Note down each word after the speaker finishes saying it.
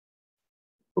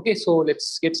Okay, so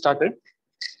let's get started.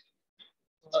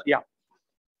 Yeah.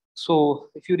 So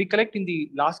if you recollect in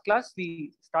the last class,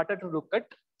 we started to look at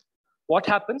what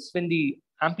happens when the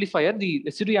amplifier, the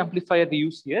residue amplifier we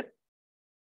use here,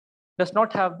 does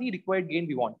not have the required gain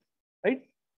we want, right?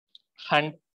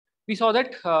 And we saw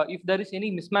that if there is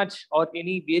any mismatch or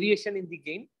any variation in the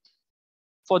gain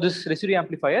for this residue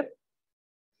amplifier,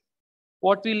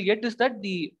 what we'll get is that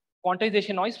the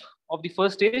quantization noise of the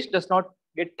first stage does not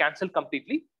get cancelled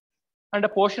completely, and a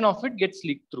portion of it gets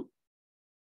leaked through,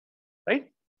 right?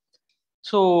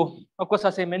 So, of course,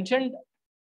 as I mentioned,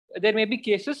 there may be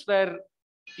cases where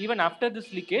even after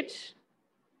this leakage,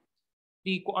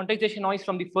 the quantization noise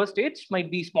from the first stage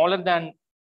might be smaller than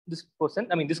this person,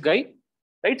 I mean, this guy,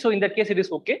 right? So in that case, it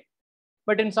is okay.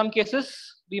 But in some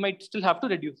cases, we might still have to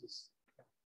reduce this.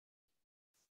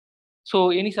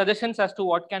 So any suggestions as to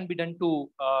what can be done to,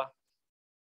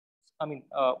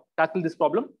 tackle this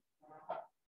problem?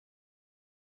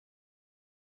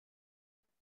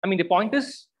 I mean, the point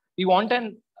is, we want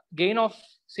a gain of,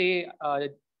 say,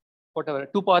 whatever,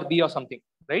 2 power b or something,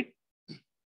 right?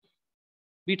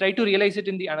 We try to realize it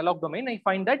in the analog domain. I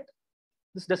find that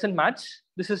this doesn't match.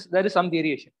 There is some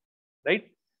variation, right?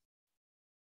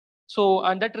 So,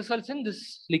 and that results in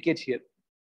this leakage here.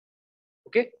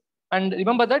 Okay. And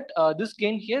remember that this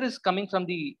gain here is coming from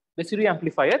the residue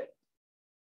amplifier.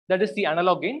 That is the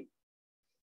analog gain.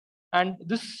 And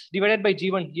this divided by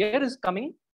G1 here is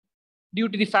coming due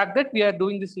to the fact that we are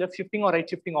doing this left shifting or right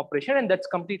shifting operation, and that's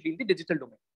completely in the digital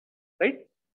domain, right?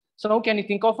 So now can you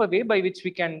think of a way by which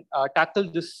we can tackle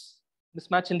this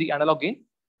mismatch in the analog gain?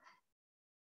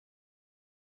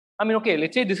 I mean, okay,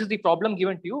 let's say this is the problem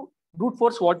given to you. Brute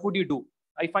force, what would you do?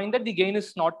 I find that the gain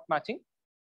is not matching.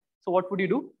 So what would you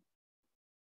do?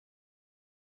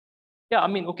 Yeah, I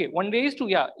mean, okay, one way is to,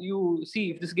 yeah, you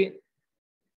see if this gain.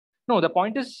 No, the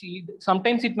point is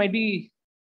sometimes it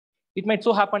might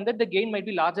so happen that the gain might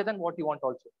be larger than what you want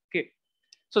also. Okay.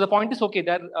 So the point is, okay,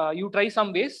 there you try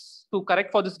some ways to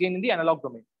correct for this gain in the analog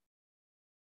domain.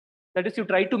 That is, you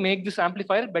try to make this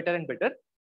amplifier better and better.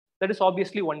 That is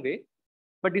obviously one way.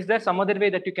 But is there some other way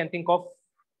that you can think of?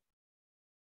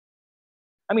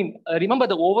 I mean, remember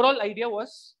the overall idea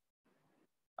was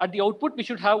at the output, we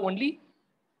should have only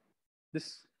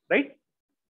this, right?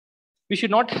 We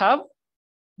should not have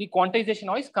the quantization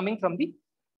noise coming from the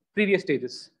previous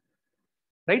stages,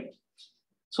 right?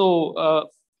 So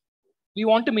we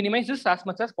want to minimize this as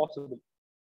much as possible.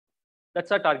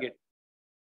 That's our target.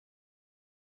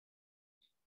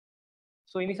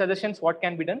 So any suggestions what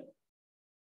can be done?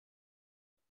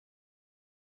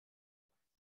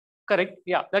 Correct.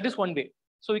 Yeah, that is one way.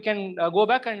 So we can go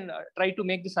back and try to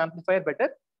make this amplifier better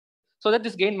so that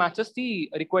this gain matches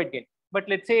the required gain. But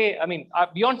let's say, I mean,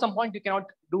 beyond some point, you cannot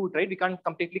do it, right? We can't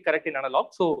completely correct in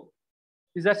analog. So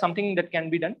is there something that can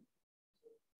be done?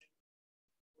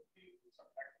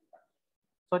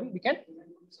 Sorry, we can?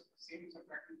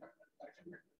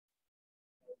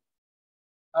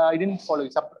 I didn't follow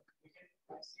it.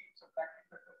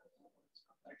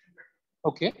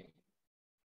 Okay.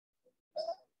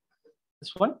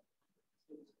 This one?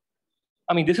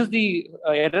 I mean, this is the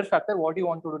error factor. What do you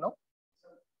want to do now?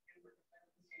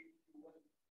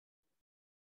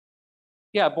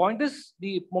 Yeah, point is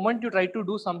the moment you try to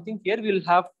do something here,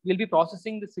 we'll be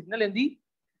processing the signal in the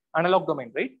analog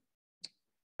domain, right?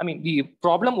 I mean, the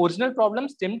original problem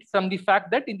stemmed from the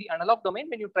fact that in the analog domain,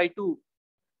 when you try to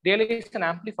realize an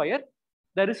amplifier,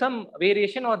 there is some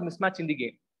variation or mismatch in the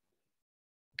gain.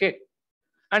 Okay.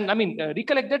 And I mean,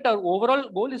 recollect that our overall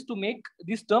goal is to make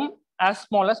this term as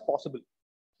small as possible,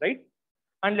 right?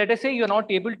 And let us say you're not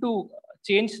able to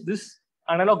change this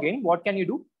analog gain. What can you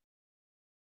do?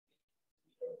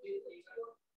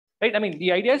 Right? I mean,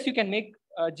 the idea is you can make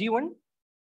G1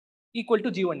 equal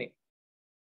to G1A.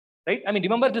 Right? I mean,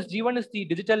 remember this G1 is the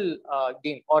digital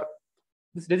gain or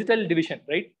this digital division,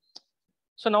 right?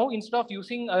 So now instead of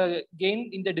using a gain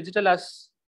in the digital as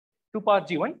 2 power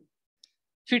G1,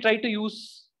 if you try to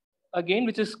use a gain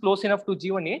which is close enough to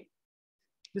G1A,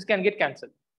 this can get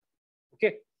cancelled.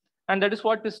 Okay. And that is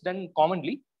what is done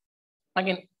commonly.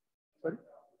 Again, sorry.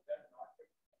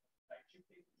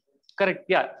 Correct.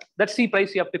 Yeah, that's the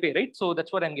price you have to pay, right? So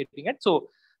that's what I'm getting at. So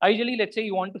ideally, let's say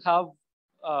you want to have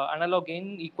analog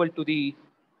gain equal to the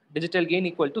digital gain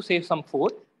equal to say some 4.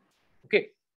 Okay.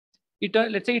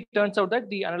 Let's say it turns out that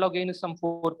the analog gain is some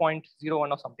 4.01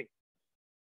 or something.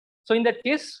 So in that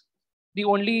case, the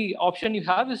only option you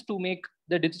have is to make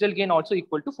the digital gain also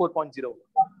equal to 4.0.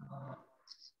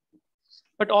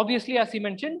 But obviously, as he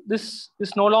mentioned, this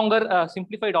is no longer a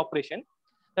simplified operation.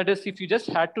 That is, if you just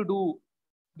had to do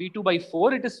V2 by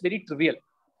 4, it is very trivial.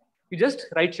 You just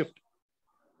right shift.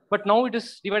 But now it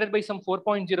is divided by some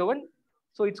 4.01.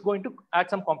 So it's going to add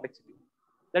some complexity.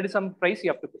 That is some price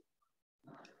you have to pay.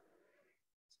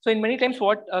 So in many times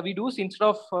what we do is instead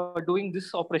of doing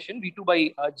this operation V2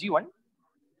 by G1,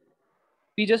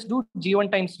 we just do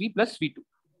G1 times V plus V2.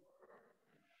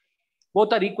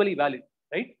 Both are equally valid,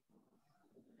 right?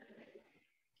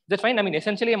 That's fine. I mean,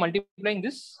 essentially I'm multiplying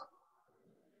this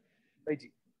by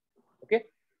G, okay?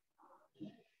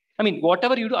 I mean,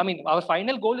 whatever you do, I mean, our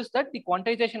final goal is that the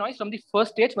quantization noise from the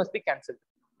first stage must be cancelled.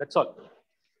 That's all.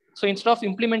 So instead of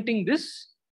implementing this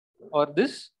or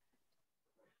this,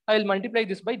 I will multiply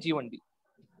this by G1D.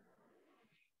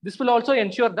 This will also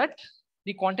ensure that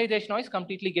the quantization noise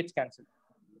completely gets cancelled.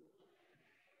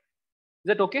 Is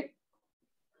that okay?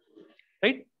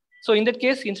 Right? So in that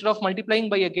case, instead of multiplying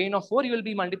by a gain of 4, you will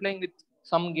be multiplying with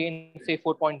some gain, say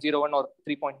 4.01 or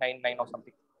 3.99 or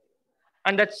something.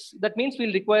 And that means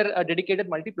we'll require a dedicated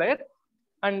multiplier.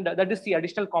 And that is the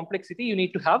additional complexity you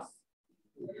need to have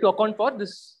to account for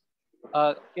this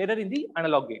error in the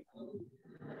analog gain.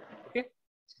 Okay.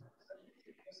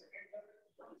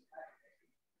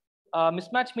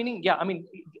 Mismatch meaning, yeah, I mean,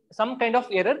 some kind of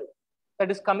error that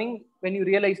is coming when you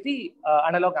realize the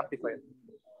analog amplifier.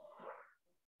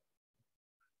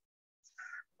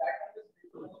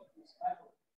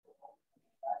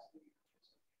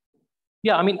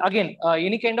 Yeah, I mean, again,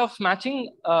 any kind of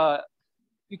matching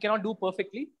you cannot do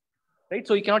perfectly, right?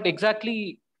 So you cannot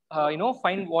exactly,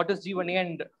 find what is G1A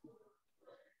and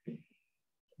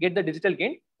get the digital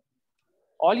gain.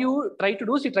 All you try to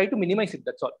do is you try to minimize it.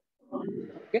 That's all.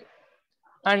 Okay.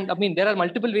 And I mean, there are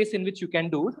multiple ways in which you can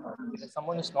do it. If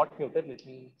someone is not muted, let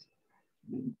me.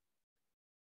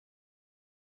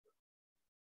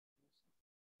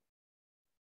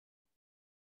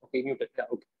 Okay, muted. Yeah.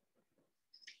 Okay.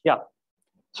 Yeah.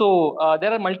 So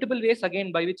there are multiple ways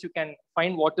again by which you can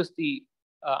find what is the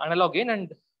analog gain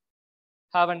and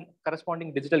have a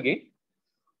corresponding digital gain.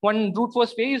 One brute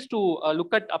force way is to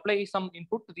apply some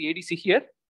input to the ADC here,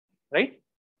 right?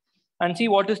 And see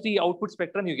what is the output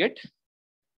spectrum you get.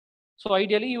 So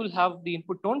ideally you will have the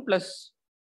input tone plus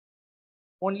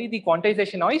only the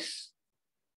quantization noise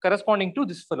corresponding to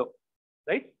this fellow,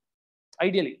 right?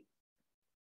 Ideally,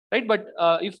 right? But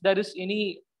if there is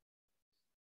any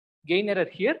gain error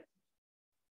here,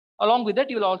 along with that,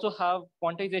 you will also have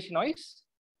quantization noise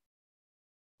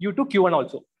due to Q1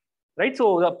 also, right?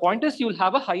 So the point is you will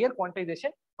have a higher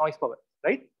quantization noise power,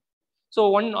 right? So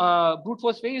one brute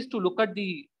force way is to look at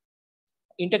the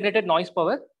integrated noise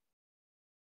power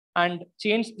and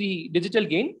change the digital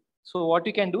gain. So what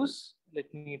you can do is,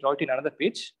 let me draw it in another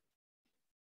page.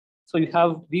 So you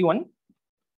have V1,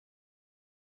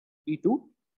 V2.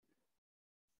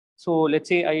 So let's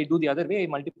say I do the other way, I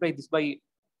multiply this by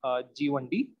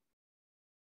G1D.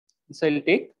 This I'll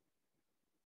take,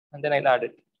 and then I'll add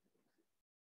it.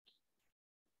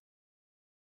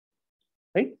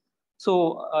 Right?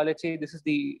 So let's say this is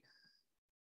the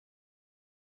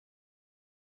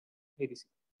ADC.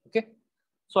 Okay.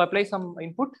 So apply some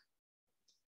input.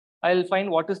 I'll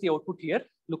find what is the output here.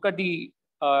 Look at the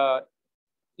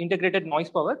integrated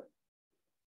noise power,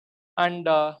 and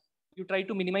you try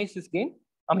to minimize this gain.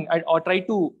 I mean, or try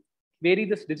to vary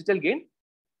this digital gain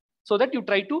so that you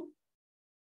try to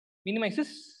minimize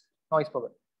this noise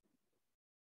power.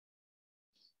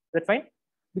 That's fine,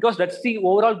 because that's the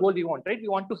overall goal we want, right? We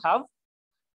want to have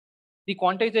the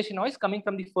quantization noise coming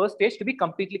from the first stage to be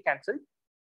completely cancelled,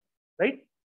 right?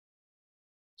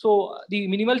 So the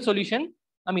minimal solution,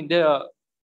 I mean, the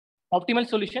optimal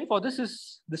solution for this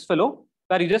is this fellow,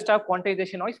 where you just have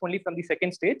quantization noise only from the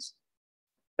second stage,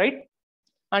 right?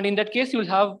 And in that case, you will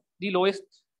have the lowest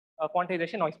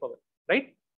quantization noise power,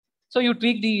 right? So you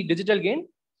tweak the digital gain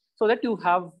so that you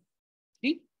have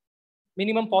the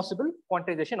minimum possible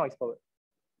quantization noise power.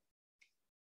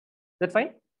 That's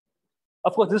fine.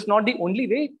 Of course, this is not the only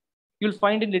way. You'll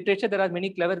find in literature there are many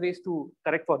clever ways to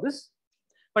correct for this,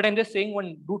 but I'm just saying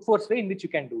one brute force way in which you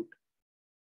can do it.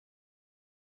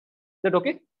 Is that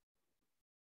okay?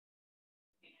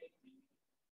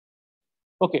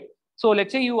 Okay. So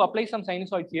let's say you apply some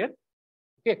sinusoid here.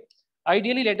 Okay.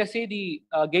 Ideally, let us say the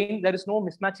gain, there is no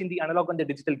mismatch in the analog and the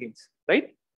digital gains,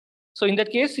 right? So in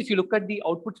that case, if you look at the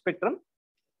output spectrum,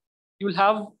 you will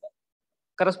have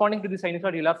corresponding to the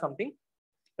sinusoid, you'll have something,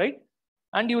 right?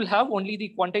 And you will have only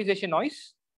the quantization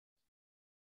noise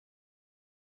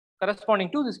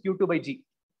corresponding to this Q2 by G,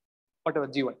 whatever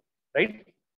G1, right?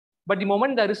 But the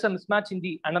moment there is a mismatch in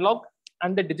the analog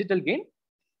and the digital gain,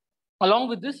 along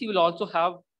with this, you will also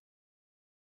have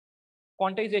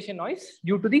quantization noise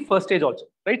due to the first stage also,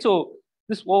 right? So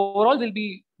this overall will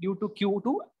be due to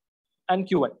Q2 and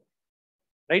Q1,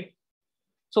 right?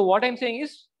 So what I'm saying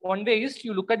is, one way is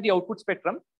you look at the output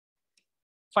spectrum,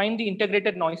 find the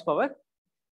integrated noise power,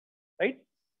 right?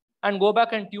 And go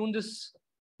back and tune this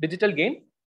digital gain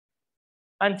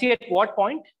and see at what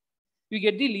point you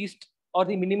get the least or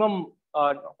the minimum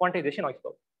quantization noise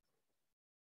power.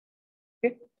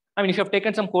 Okay. I mean, if you have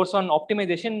taken some course on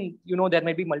optimization, you know there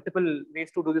may be multiple ways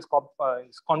to do this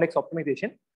convex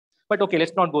optimization. But okay,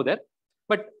 let's not go there.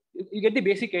 But you get the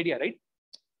basic idea, right?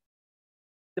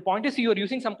 The point is you are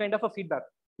using some kind of a feedback.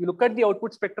 You look at the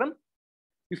output spectrum,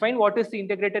 you find what is the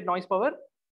integrated noise power,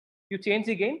 you change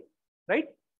the gain, right?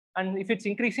 And if it's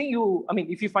increasing,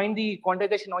 if you find the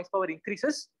quantization noise power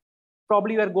increases,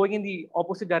 probably you are going in the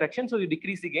opposite direction, so you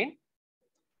decrease the gain.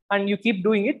 And you keep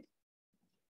doing it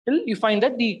till you find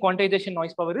that the quantization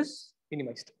noise power is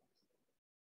minimized.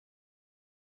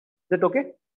 Is that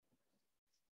okay?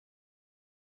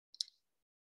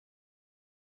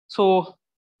 So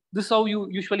this is how you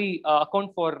usually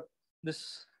account for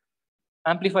this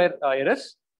amplifier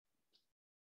errors.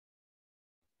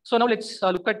 So now let's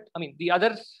look at, the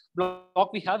other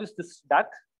block we have is this DAC,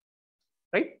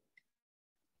 right?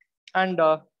 And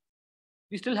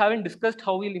we still haven't discussed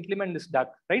how we'll implement this DAC,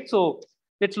 right? So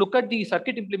let's look at the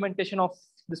circuit implementation of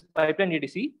this pipeline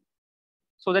ADC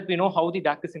so that we know how the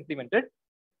DAC is implemented.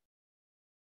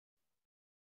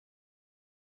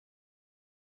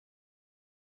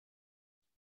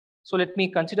 So let me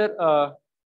consider a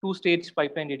two-stage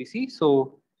pipeline ADC.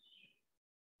 So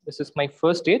this is my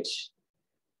first stage.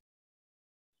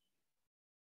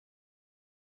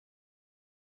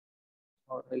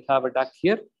 Or I'll have a DAC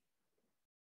here.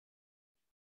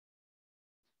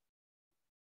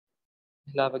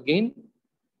 I'll have a gain.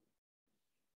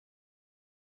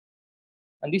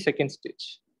 And the second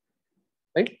stage,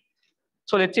 right?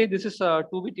 So let's say this is a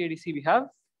 2-bit ADC we have.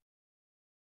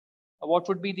 What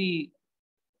would be the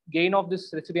gain of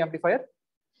this residual amplifier?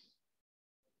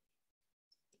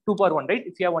 2 per 1, right?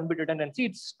 If you have 1-bit redundancy,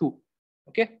 it's 2.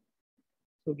 Okay.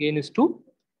 So gain is 2.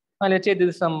 And let's say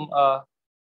this is some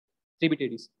 3-bit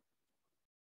ADC.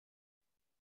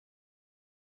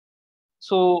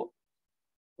 So,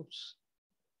 oops.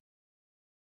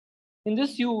 In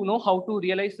this, you know how to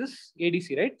realize this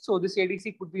ADC, right? So this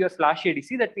ADC could be a flash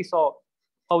ADC that we saw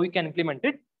how we can implement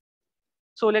it.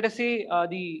 So let us say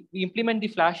we implement the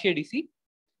flash ADC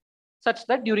such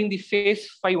that during the phase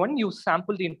phi 1, you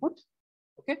sample the input,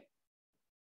 okay?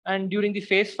 And during the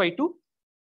phase phi 2,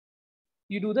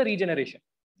 you do the regeneration.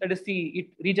 That is, it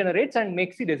regenerates and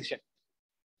makes the decision,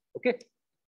 okay?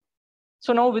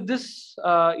 So now with this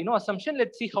assumption,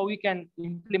 let's see how we can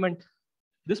implement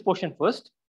this portion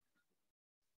first.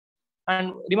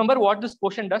 And remember what this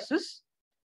portion does is,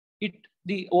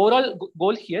 the overall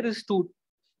goal here is to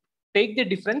take the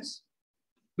difference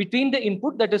between the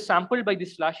input that is sampled by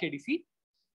this flash ADC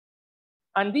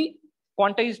and the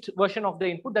quantized version of the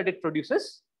input that it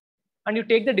produces, and you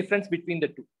take the difference between the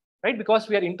two, right? Because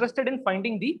we are interested in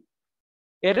finding the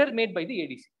error made by the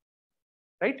ADC,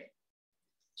 right?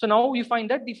 So now we find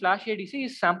that the flash ADC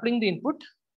is sampling the input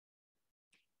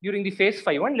during the phase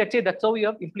phi 1. Let's say that's how we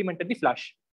have implemented the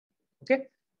flash, okay?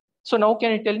 So now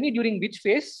can you tell me during which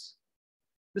phase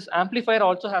this amplifier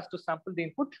also has to sample the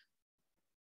input?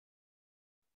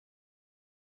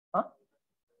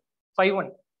 Phi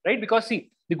 1, right? Because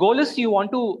see, the goal is you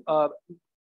want to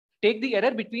take the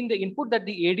error between the input that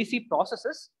the ADC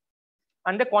processes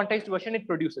and the quantized version it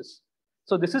produces.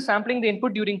 So this is sampling the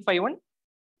input during phi 1.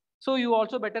 So you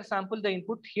also better sample the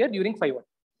input here during phi 1,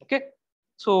 okay?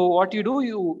 So what you do,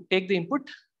 you take the input,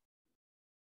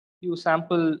 you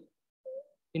sample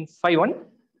in phi 1.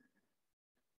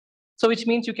 So which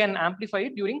means you can amplify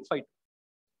it during phi 2,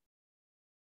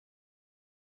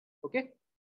 okay?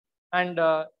 And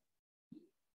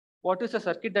what is a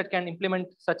circuit that can implement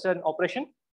such an operation?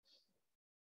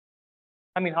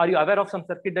 I mean, are you aware of some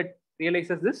circuit that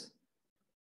realizes this?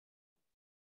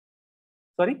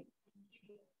 Sorry?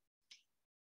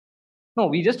 No,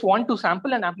 we just want to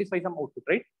sample and amplify some output,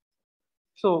 right?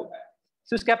 So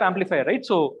syscap amplifier, right?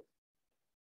 So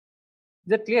is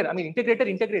that clear? I mean, integrator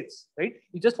integrates, right?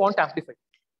 We just want to amplify.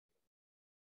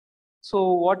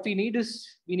 So what we need is,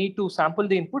 we need to sample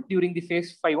the input during the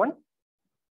phase phi 1.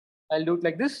 I'll do it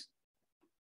like this.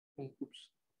 Oops.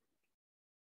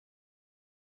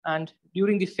 And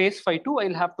during the phase phi 2,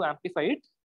 I'll have to amplify it.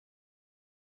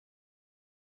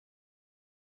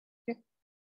 Okay.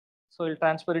 So I'll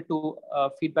transfer it to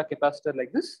a feedback capacitor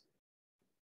like this.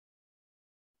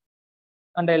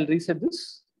 And I'll reset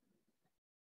this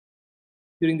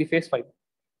during the phase phi 1.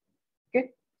 Okay.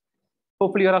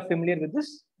 Hopefully you are familiar with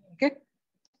this. Okay.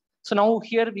 So now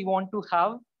here we want to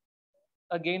have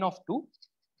a gain of 2.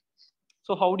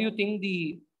 So how do you think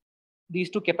these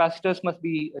two capacitors must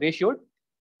be ratioed?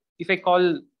 If I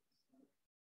call,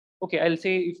 okay, I'll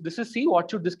say if this is C,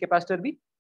 what should this capacitor be?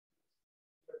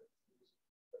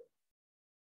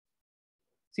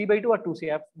 C by 2 or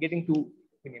 2C? I'm getting two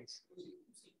opinions.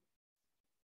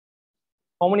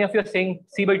 How many of you are saying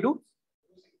C by 2?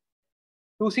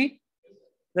 2C? Is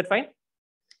that fine?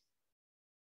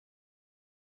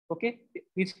 Okay,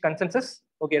 each consensus.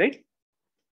 Okay, right?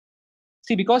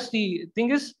 See, because the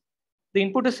thing is, the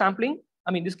input is sampling.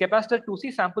 I mean, this capacitor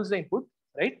 2C samples the input,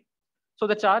 right? So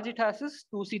the charge it has is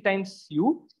 2C times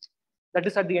U. That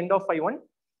is at the end of phi1.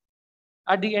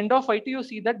 At the end of phi2, you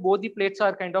see that both the plates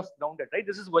are kind of grounded, right?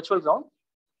 This is virtual ground.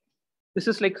 This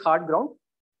is like hard ground.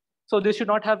 So this should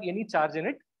not have any charge in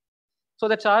it. So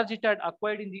the charge it had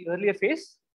acquired in the earlier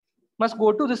phase must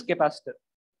go to this capacitor,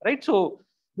 right? So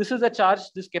this is the charge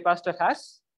this capacitor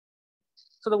has.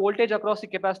 So the voltage across the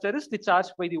capacitor is the charge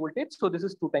by the voltage. So this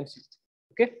is 2 times U.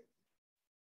 Okay.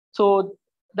 So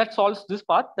that solves this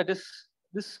part. That is,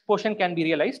 this portion can be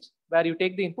realized where you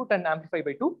take the input and amplify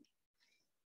by 2.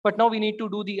 But now we need to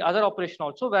do the other operation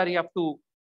also, where you have to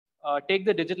take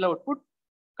the digital output,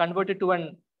 convert it to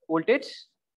an voltage,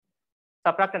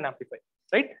 subtract and amplify,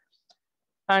 right?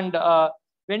 And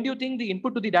when do you think the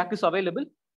input to the DAC is available?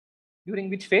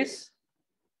 During which phase?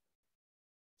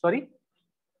 Sorry?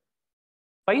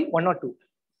 Phi 1 or 2?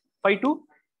 Phi 2,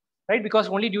 right? Because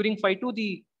only during phi 2,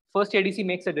 the first ADC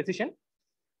makes a decision.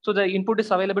 So the input is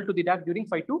available to the DAC during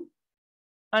phi 2.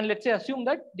 And let's say assume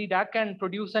that the DAC can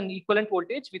produce an equivalent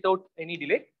voltage without any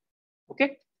delay.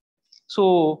 Okay.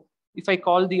 So if I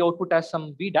call the output as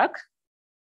some VDAC,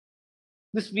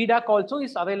 this VDAC also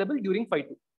is available during phi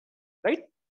 2, right?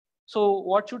 So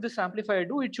what should this amplifier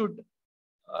do? It should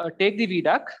take the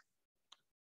VDAC.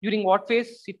 During what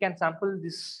phase it can sample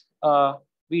this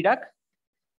VDAC?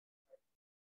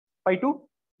 Phi 2,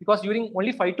 because during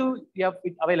only phi 2 you have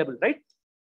it available, right?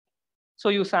 So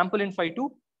you sample in phi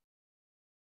 2.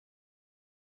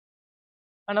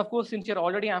 And of course, since you're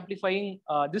already amplifying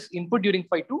this input during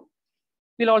phi 2,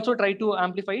 we'll also try to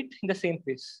amplify it in the same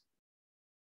phase.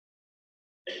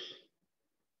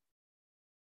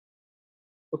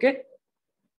 Okay.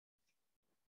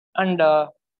 And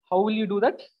how will you do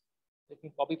that? Let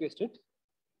me copy paste it.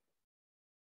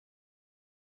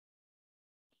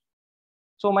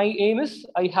 So my aim is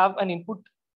I have an input,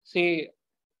 say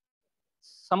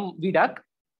some VDAC.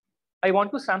 I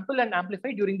want to sample and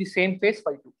amplify during the same phase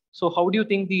phi 2. So how do you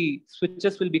think the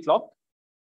switches will be clocked?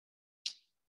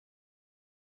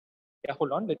 Yeah,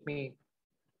 hold on, let me.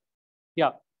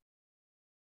 Yeah.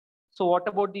 So what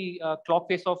about the clock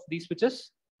phase of these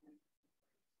switches?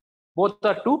 Both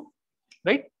are 2,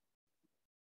 right?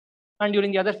 And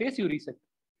during the other phase, you reset.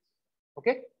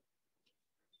 Okay.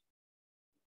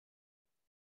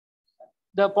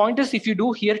 The point is, if you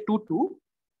do here 2, 2,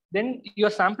 then you're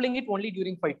sampling it only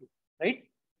during phi 2, right?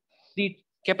 The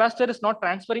capacitor is not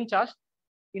transferring charge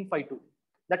in phi 2.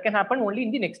 That can happen only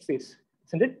in the next phase,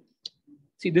 isn't it?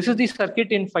 See, this is the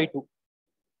circuit in phi 2.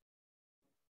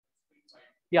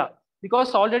 Yeah,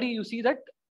 because already you see that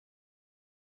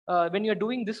when you're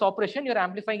doing this operation, you're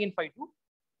amplifying in phi 2.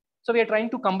 So we are trying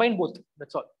to combine both,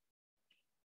 that's all.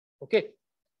 Okay.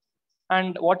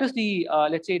 And what is the,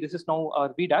 let's say this is now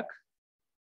our VDAC.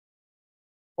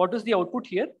 What is the output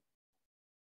here?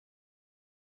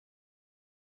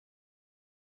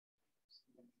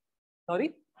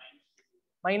 Sorry?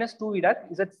 Minus 2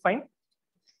 VDAC, is that fine?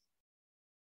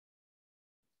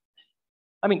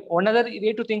 I mean, one other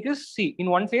way to think is, see,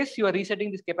 in one phase, you are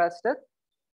resetting this capacitor.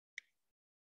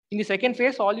 In the second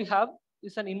phase, all you have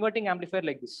is an inverting amplifier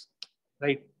like this,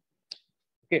 right?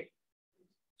 Okay.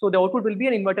 So the output will be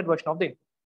an inverted version of the input.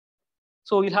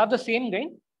 So you'll have the same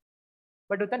gain,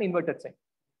 but with an inverted sign.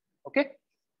 Okay.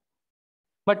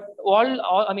 But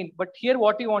but here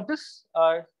what you want is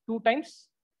 2 times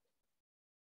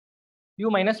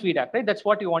U minus VDAC, right? That's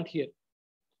what you want here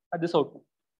at this output.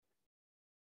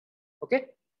 Okay.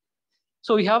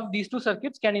 So we have these two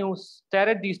circuits. Can you stare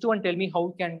at these two and tell me how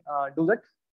you can do that?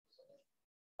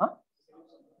 Huh?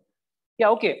 Yeah,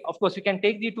 okay. Of course, you can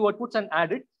take the two outputs and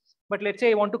add it. But let's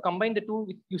say I want to combine the two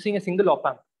using a single op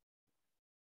amp.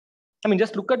 I mean,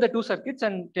 just look at the two circuits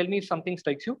and tell me if something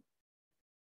strikes you.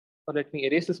 Or let me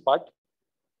erase this part.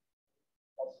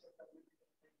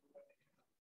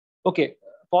 Okay,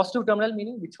 positive terminal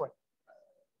meaning which one?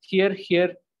 Here,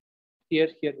 here, here,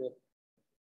 here, there.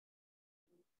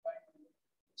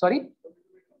 Sorry?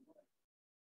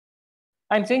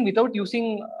 I'm saying without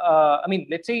using, I mean,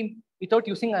 let's say without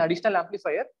using an additional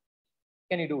amplifier,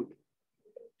 can you do it?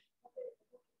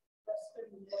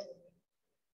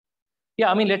 Yeah,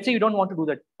 I mean, let's say you don't want to do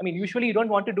that. I mean, usually you don't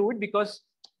want to do it because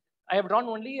I have drawn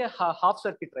only a half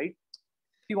circuit, right?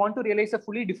 If you want to realize a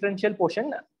fully differential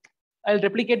portion, I'll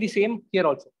replicate the same here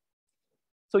also.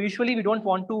 So usually we don't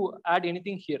want to add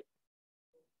anything here.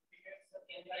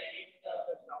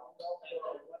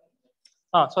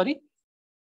 Sorry.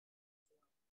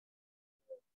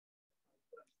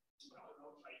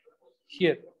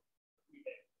 Here.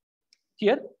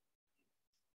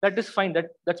 That is fine.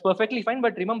 That's perfectly fine.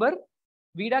 But remember,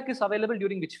 VDAC is available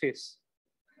during which phase?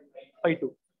 Phi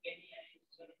 2.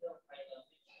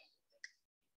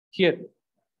 Here.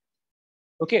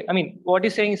 Okay. I mean, what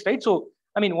he's saying is right. So,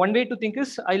 I mean, one way to think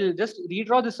is I'll just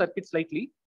redraw the circuit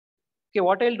slightly. Okay.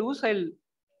 What I'll do is I'll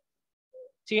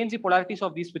change the polarities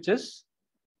of these switches.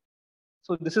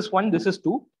 So this is 1, this is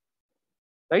 2,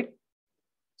 right?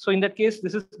 So in that case,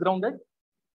 this is grounded.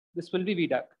 This will be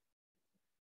VDAC.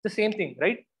 The same thing,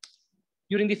 right?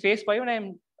 During the phase phi 1,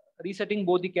 I'm resetting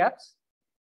both the caps.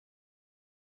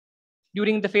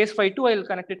 During the phase phi 2, I'll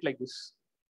connect it like this.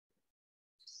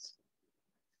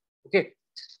 Okay,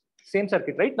 same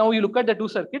circuit, right? Now you look at the two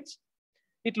circuits.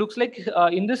 It looks like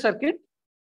in this circuit,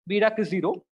 VDAC is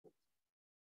 0.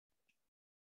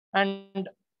 And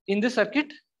in this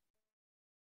circuit,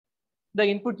 the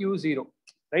input U is 0,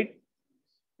 right?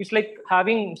 It's like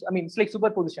having, I mean, it's like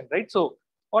superposition, right? So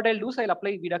what I'll do is I'll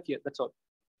apply VDAC here, that's all.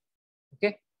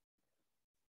 Okay,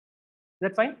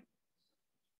 that's fine.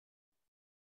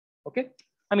 Okay,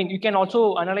 I mean, you can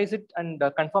also analyze it and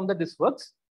confirm that this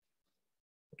works.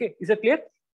 Okay, is it clear?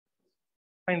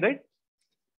 Fine, right?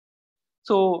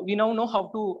 So we now know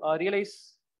how to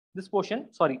realize this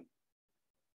portion, sorry,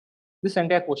 this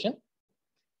entire portion.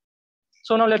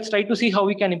 So now let's try to see how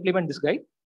we can implement this guy,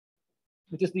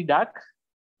 which is the DAC.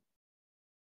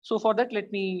 So for that,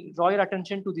 let me draw your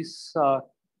attention to this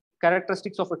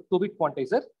characteristics of a 2-bit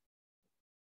quantizer.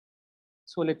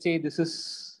 So let's say this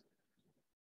is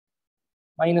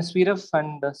minus VREF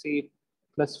and say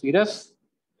plus VREF.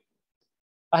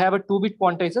 I have a 2-bit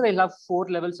quantizer. I'll have 4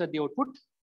 levels at the output.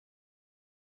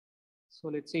 So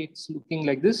let's say it's looking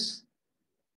like this.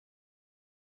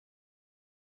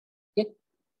 Okay.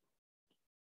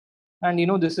 And you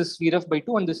know, this is VREF by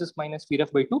 2 and this is minus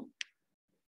VREF by 2.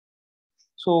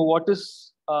 So what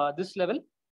is this level?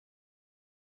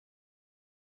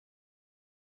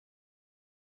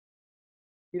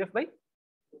 VREF by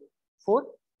 4, is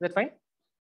that fine?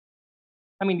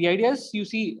 I mean, the idea is you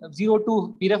see 0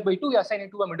 to VREF by 2, you assign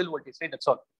it to a middle voltage, right? That's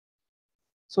all.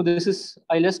 So this is,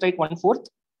 I'll just write 1/4.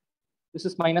 This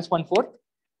is minus 1/4.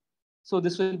 So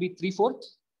this will be 3/4.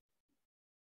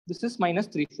 This is minus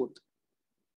 3/4,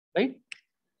 right?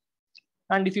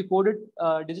 And if you code it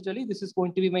digitally, this is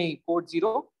going to be my code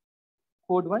 0,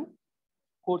 code 1,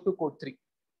 code 2, code 3,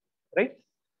 right?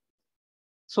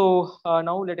 So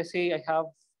now let us say I have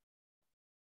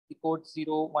the code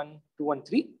 0, 1, 2, and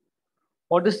 3.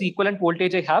 What is the equivalent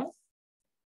voltage I have?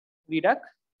 VDAC.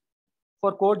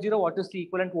 For code 0, what is the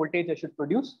equivalent voltage I should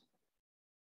produce?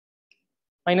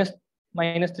 Minus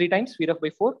 3 times VREF by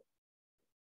 4.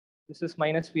 This is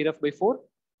minus VREF by 4.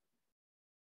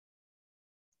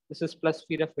 This is plus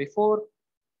VREF by 4,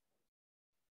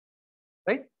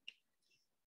 right?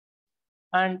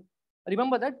 And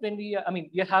remember that when we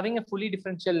are having a fully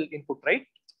differential input, right?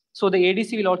 So the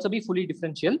ADC will also be fully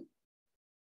differential.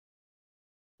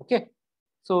 Okay.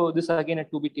 So this is again a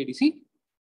 2-bit ADC.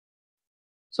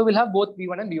 So we'll have both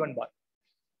V1 and V1 bar,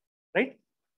 right?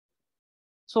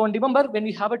 So and remember, when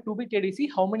we have a 2-bit ADC,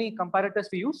 how many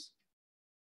comparators we use?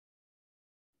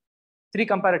 3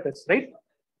 comparators, right?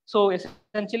 So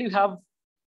essentially, you have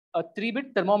a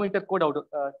 3-bit thermometer coded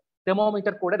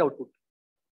output,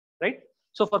 right?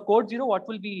 So for code 0, what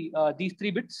will be these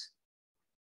 3 bits?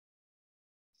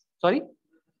 Sorry,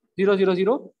 0, 0,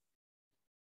 0.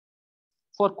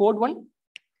 For code 1,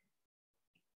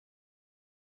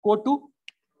 code 2,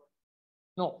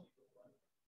 no,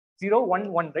 0,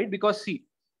 1, 1, right? Because see,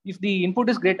 if the input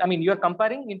is great, I mean, you are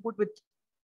comparing input with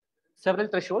several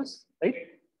thresholds, right?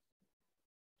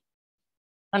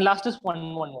 And last is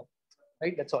 1, 1, 1,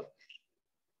 right? That's all.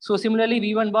 So similarly,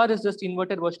 V1 bar is just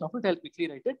inverted version of it. I'll quickly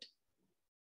write it,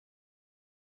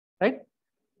 right?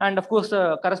 And of course,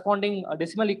 the corresponding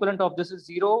decimal equivalent of this is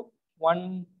 0,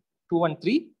 1, 2, and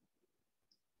 3.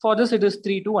 For this, it is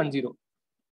 3, 2, and 0.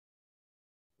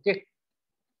 Okay.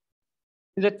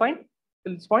 Is that fine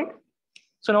till this point?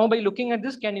 So now by looking at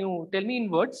this, can you tell me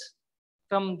in words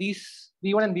from these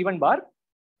V1 and V1 bar,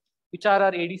 which are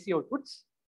our ADC outputs?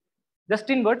 Just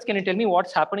in words, can you tell me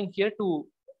what's happening here to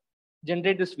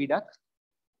generate this VDAC?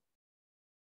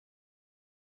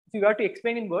 If you were to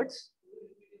explain in words,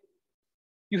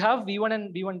 you have V1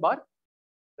 and V1 bar,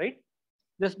 right?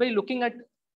 just by looking at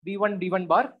V1, V1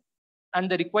 bar and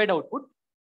the required output,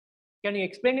 can you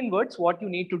explain in words what you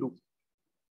need to do?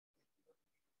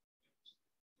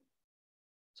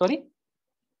 Sorry?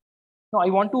 No, I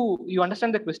want to, you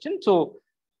understand the question. So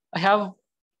I have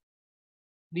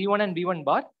V1 and V1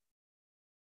 bar.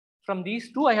 From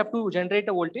these two, I have to generate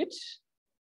a voltage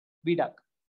VDAC,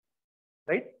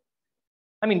 right?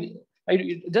 I mean,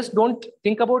 I just don't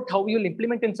think about how you'll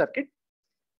implement in circuit.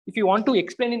 If you want to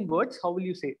explain in words, how will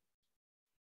you say?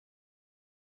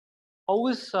 How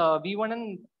is V1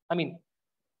 and, I mean,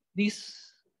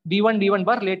 these V1, V1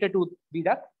 bar related to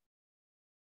VDAC?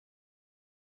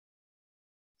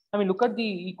 I mean, look at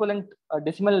the equivalent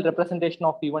decimal representation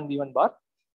of V1, V1 bar.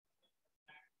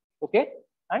 Okay,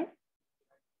 and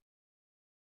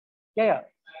yeah.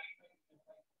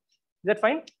 Is that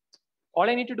fine? All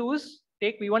I need to do is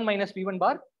take V1 minus V1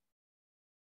 bar,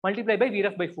 multiply by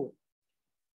Vref by 4.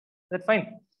 That's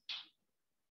fine.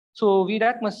 So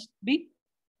VDAC must be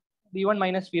V1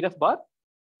 minus Vref bar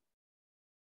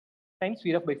times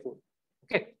Vref by 4.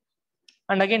 Okay.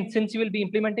 And again, since you will be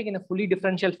implementing in a fully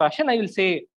differential fashion, I will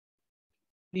say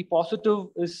the positive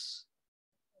is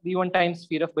V1 times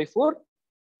Vref by 4.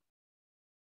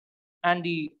 And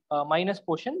the minus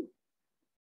portion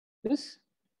is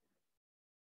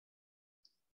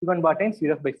V1 bar times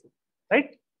Vref by 4,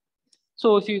 right?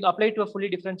 So if you apply to a fully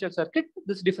differential circuit,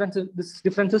 this difference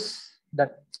is done.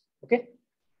 Okay.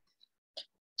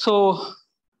 So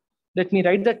let me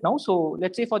write that now. So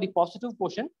let's say for the positive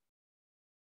portion,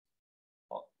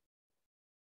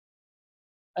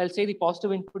 I'll say the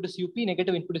positive input is UP,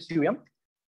 negative input is UM,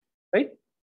 right?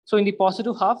 So in the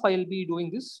positive half, I'll be doing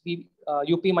this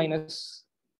UP minus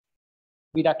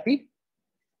VDAC P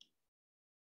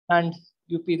and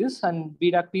UP this, and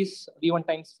VDAC P is V1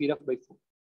 times Vref by 4,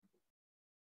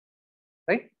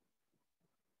 right?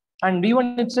 And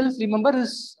V1 itself, remember,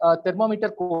 is thermometer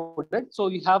coded. So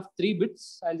you have 3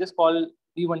 bits. I'll just call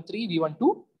V13,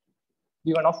 V12,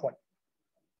 V1 of 1,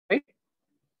 right?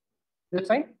 That's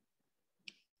fine.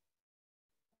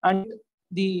 And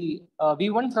the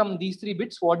V1 from these 3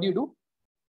 bits, what do you do?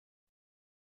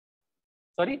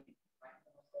 Sorry?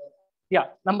 Yeah,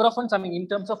 number of ones, I mean, in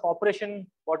terms of operation,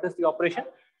 what is the operation?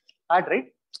 Add,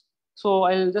 right? So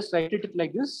I'll just write it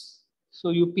like this. So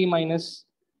UP minus,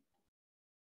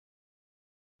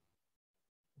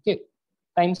 okay,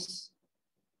 times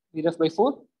Vref by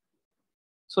 4.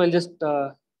 So I'll just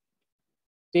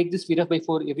take this Vref by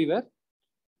 4 everywhere.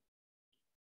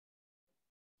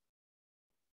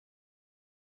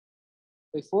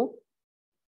 By 4.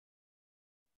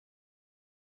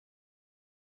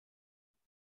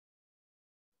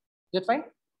 Is that fine?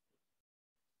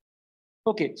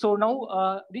 Okay, so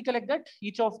now recollect that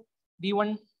each of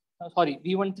V1, V13,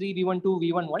 V12,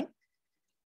 V11,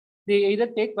 they either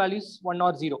take values 1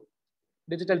 or 0,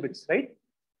 digital bits, right?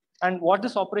 And what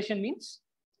this operation means,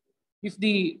 if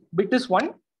the bit is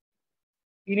 1,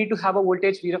 you need to have a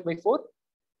voltage Vref by 4.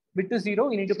 Bit is 0,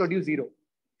 you need to produce 0.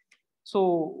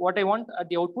 So what I want at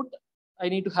the output, I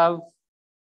need to have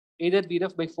either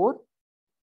Vref by 4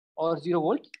 or 0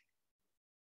 volt.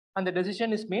 And the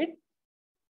decision is made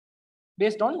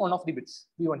based on one of the bits,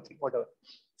 V13, whatever.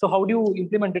 So how do you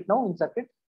implement it now in circuit?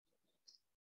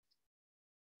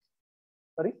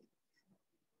 Sorry?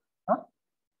 Huh?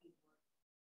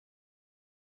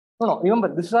 No,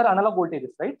 remember, these are analog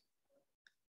voltages, right?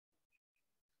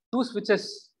 2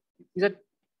 switches. Is that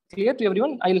clear to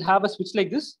everyone? I'll have a switch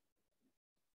like this.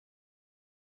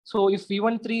 So if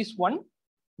V13 is 1,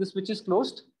 the switch is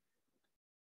closed.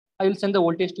 I will send the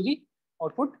voltage to the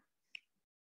output.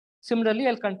 Similarly,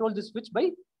 I'll control this switch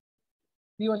by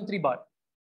V13 bar.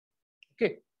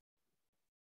 Okay.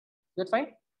 Is that fine?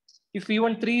 If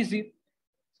V13 is,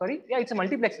 sorry, yeah, it's a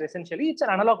multiplexer essentially. It's an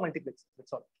analog multiplexer.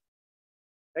 That's all.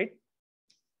 Right?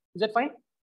 Is that fine?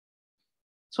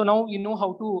 So now you know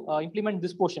how to implement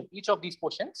this portion, each of these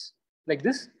portions like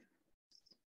this.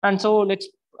 And so let's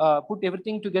put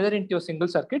everything together into a single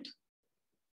circuit.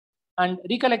 And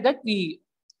recollect that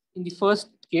in the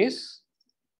first case,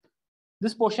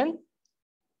 this portion,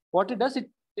 what it does, it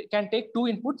can take 2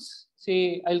 inputs.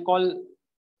 Say I'll call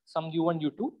some U1,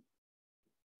 U2,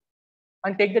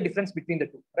 and take the difference between the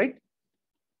 2, right? Is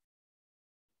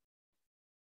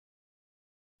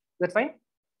that fine?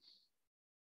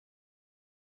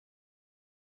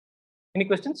 Any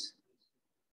questions? Is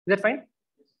that fine?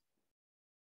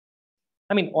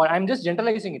 I mean, or I'm just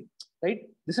generalizing it, right?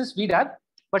 This is VDAC,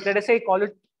 but let us say call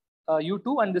it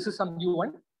U2 and this is some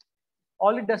U1.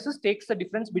 All it does is takes the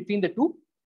difference between the 2,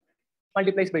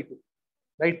 multiplies by 2,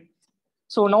 right?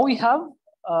 So now we have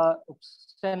a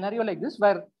scenario like this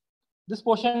where this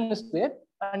portion is there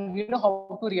and we know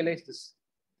how to realize this,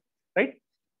 right?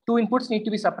 Two inputs need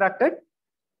to be subtracted.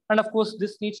 And of course,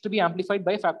 this needs to be amplified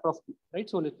by a factor of 2, right?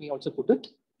 So let me also put it.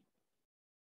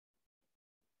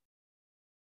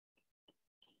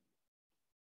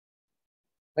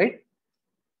 Right?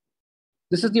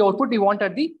 This is the output we want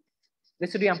at the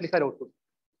residue amplifier output,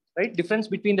 right? Difference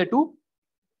between the two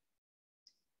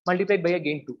multiplied by a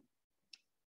gain 2.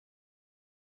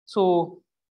 So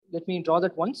let me draw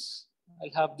that once.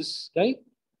 I'll have this guy.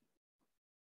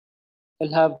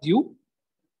 I'll have U.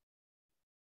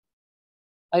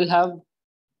 I'll have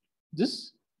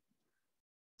this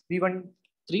V1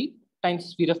 3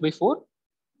 times Vref by 4,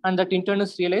 and that in turn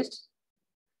is realized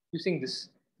using this,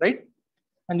 right?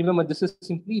 And remember, this is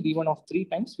simply V1 of 3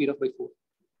 times Vref by 4.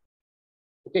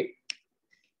 Okay.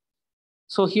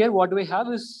 So here, what do I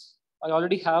have is I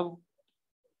already have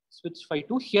switch phi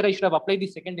 2. Here, I should have applied the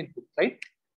second input, right?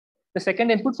 The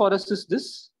second input for us is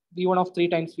this V1 of 3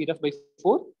 times Vref by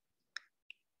 4.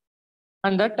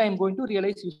 And that I'm going to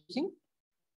realize using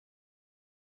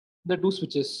the two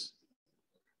switches.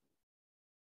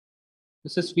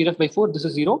 This is Vref by 4. This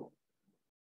is 0.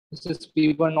 This is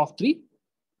V1 of 3.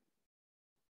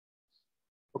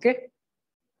 Okay.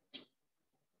 Is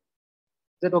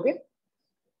that okay?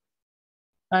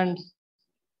 And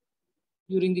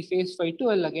during the phase phi 2,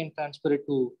 I'll again transfer it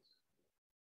to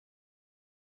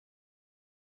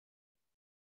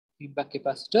feedback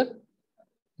capacitor.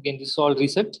 Again, this is all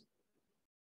reset.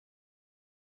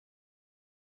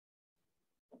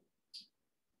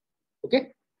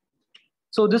 Okay.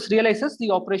 So this realizes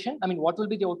the operation. I mean, what will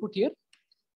be the output here?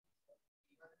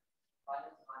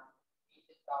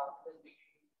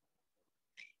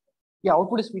 Yeah,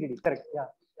 output is VDD, correct. Yeah.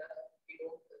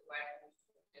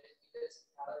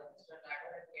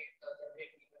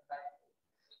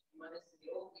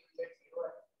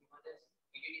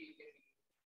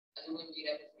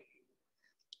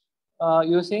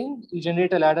 You're saying you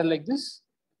generate a ladder like this?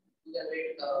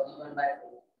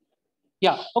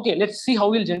 Yeah, okay, let's see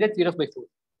how we'll generate Vref by 4.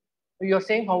 You're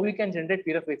saying how we can generate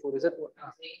Vref by 4, is that what?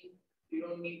 We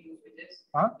don't need two switches.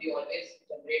 Huh? We always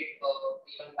generate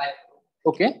V1 by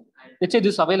 4. Okay, and let's say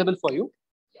this is available for you.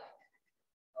 Yeah,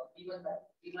 V1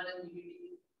 is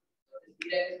VDD.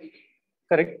 Vref is VDD.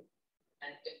 Correct.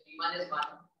 And if V1 is 1,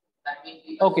 that means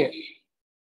V1 okay. is VDD.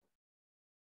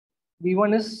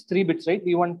 V1 is 3 bits, right?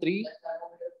 V1 3.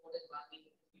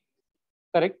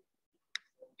 Correct.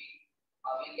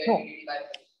 We'll get No. VDD by 4.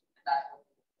 And that's what.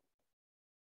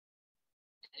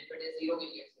 And if it is 0,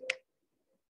 we'll get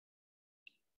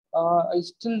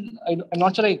 0. I'm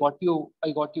not sure I got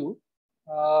you.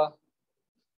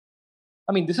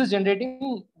 I mean, this is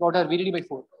generating what are VDD by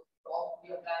 4.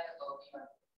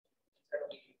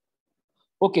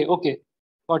 Okay, okay,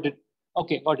 got it.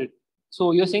 Okay, got it.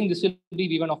 So you're saying this will be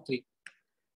V1 of 3.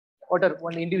 What are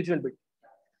one individual bit?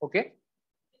 Okay.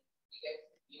 We get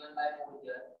V1 by 4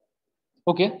 here.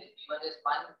 Okay. And if V1 is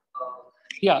 1.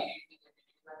 Yeah.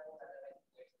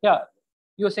 Yeah.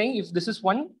 You're saying if this is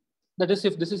 1, that is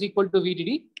if this is equal to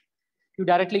VDD, you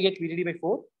directly get VDD by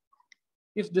 4.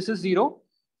 If this is 0,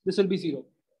 this will be 0.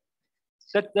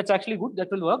 That's actually good.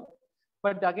 That will work.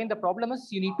 But again, the problem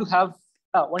is you need to have,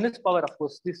 one is power, of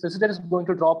course. This resistor is going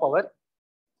to draw power,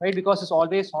 right? Because it's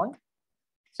always on.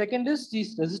 Second is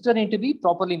these resistors need to be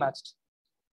properly matched.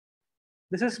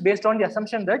 This is based on the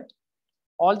assumption that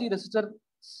all the resistors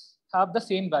have the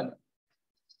same value,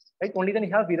 right? Only then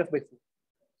you have Vref by 4.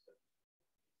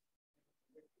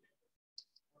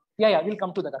 Yeah, we'll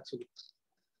come to that actually.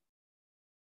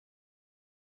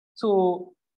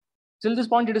 So till this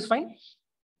point, it is fine.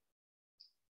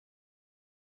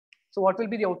 So what will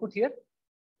be the output here?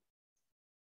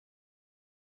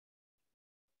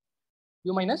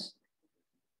 U minus?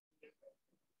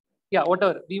 Yeah,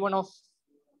 whatever. V1 of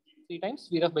 3 times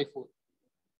Vref by 4,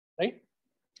 right?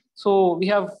 So we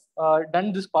have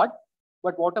done this part,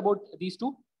 but what about these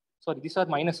two? Sorry, these are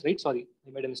minus, right? Sorry,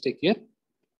 I made a mistake here.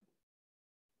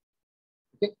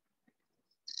 Okay.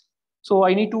 So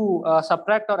I need to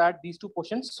subtract or add these two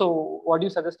portions. So what do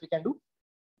you suggest we can do?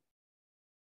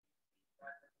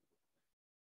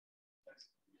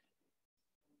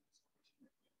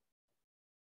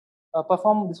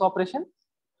 Perform this operation.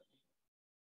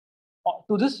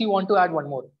 To this, you want to add one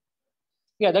more.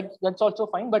 Yeah, that's also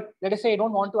fine. But let us say I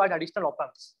don't want to add additional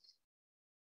op-amps.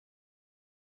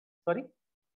 Sorry.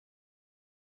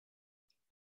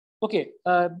 Okay,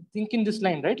 think in this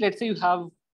line, right? Let's say you have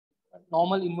a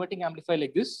normal inverting amplifier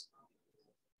like this.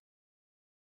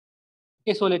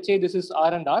 Okay, so let's say this is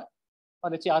R and R, or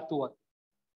let's say R to R.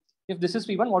 If this is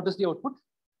V1, what is the output?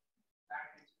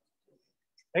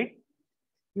 Right?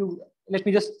 Let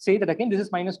me just say that again. This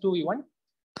is minus 2 V1.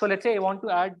 So let's say I want to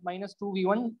add minus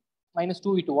 2v1 minus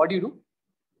 2v2. What do you do?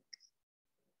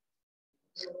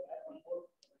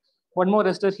 One more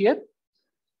resistor here,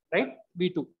 right?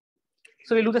 V2.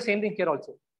 So we'll do the same thing here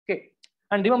also. Okay.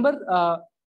 And remember,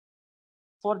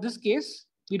 for this case,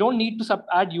 we don't need to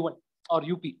add U1 or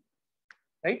UP,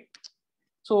 right?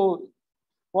 So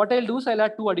what I'll do is I'll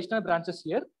add 2 additional branches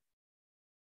here.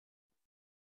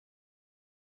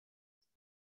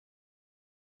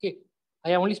 Okay. I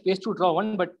have only space to draw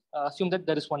one, but assume that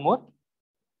there is one more.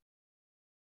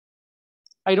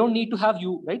 I don't need to have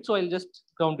U, right? So I'll just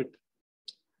ground it.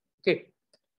 Okay.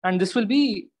 And this will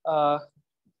be the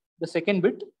second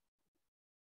bit.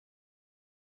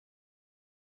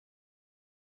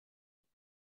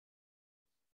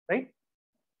 Right?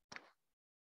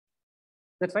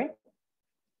 That's fine.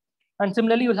 And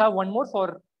similarly, you'll have one more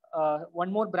for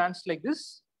one more branch like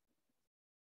this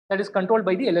that is controlled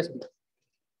by the LSB. Is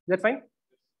that fine?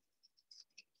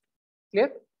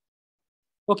 Clear?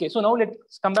 Okay, so now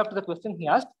let's come back to the question he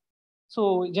asked.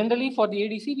 So generally for the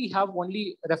ADC, we have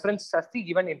only reference as the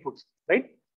given input, right?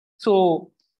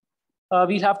 So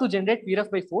we'll have to generate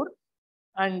VREF by 4.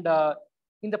 And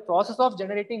in the process of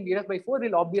generating VREF by 4,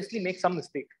 we'll obviously make some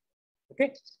mistake.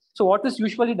 Okay, so what is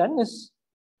usually done is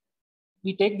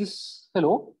we take this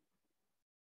hello.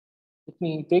 Let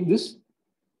me take this.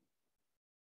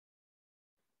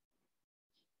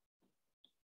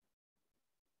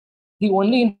 The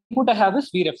only input I have is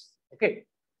VREF. Okay,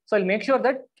 so I'll make sure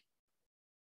that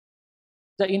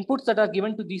the inputs that are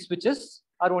given to these switches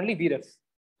are only VREF.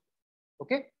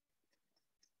 Okay,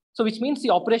 so which means the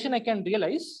operation I can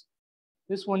realize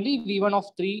is only V1 of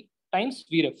 3 times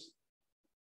VREF.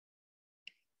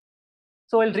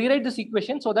 So I'll rewrite this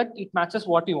equation so that it matches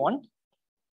what we want.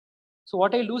 So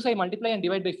what I'll do is I multiply and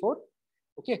divide by 4.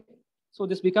 Okay, so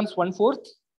this becomes 1/4.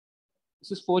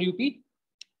 This is 4 UP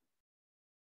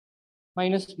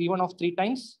minus V1 of 3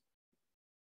 times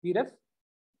VREF.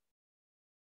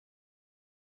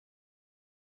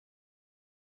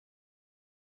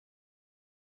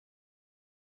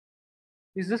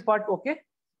 Is this part okay?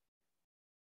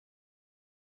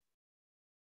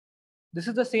 This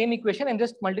is the same equation and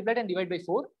just multiply and divide by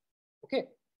 4. Okay,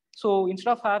 so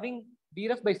instead of having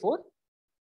VREF by 4,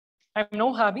 I'm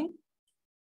now having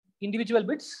individual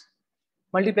bits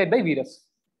multiplied by VREF. Is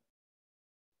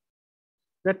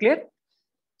that clear?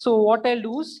 So what I'll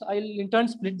do is I'll in turn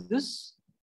split this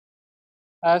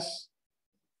as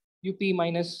UP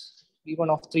minus V1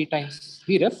 of 3 times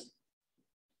VREF.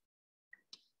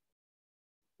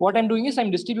 What I'm doing is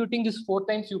I'm distributing this 4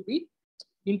 times UP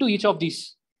into each of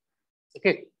these.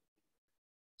 Okay.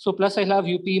 So plus I'll have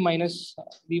UP minus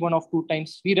V1 of 2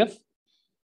 times VREF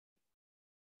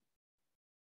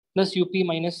plus UP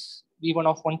minus V1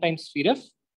 of 1 times VREF.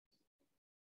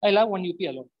 I'll have 1 UP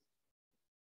alone.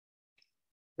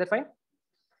 Is that fine?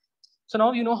 So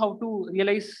now you know how to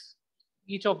realize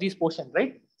each of these portions,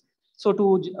 right? So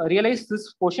to realize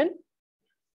this portion,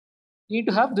 you need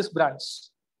to have this branch,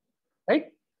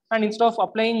 right? And instead of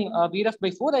applying VREF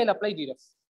by 4, I'll apply VREF.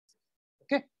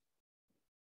 Okay.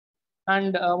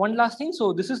 And one last thing.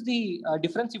 So this is the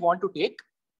difference you want to take,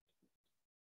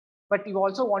 but you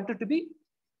also want it to be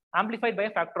amplified by a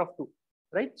factor of 2,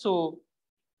 right? So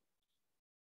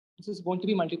this is going to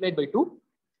be multiplied by 2.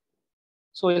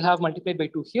 So I'll have multiplied by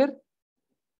 2 here,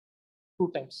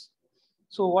 2 times.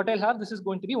 So what I'll have, this is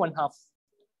going to be 1/2.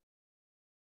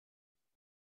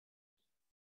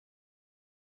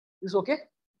 Is okay?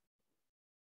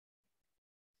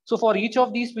 So for each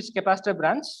of these switch capacitor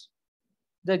branch,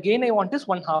 the gain I want is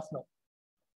 1/2 now.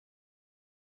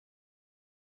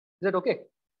 Is that okay?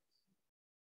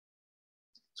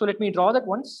 So let me draw that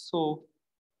once. So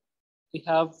we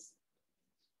have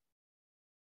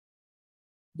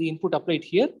the input applied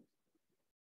here.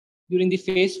 During the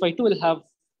phase phi 2, we'll have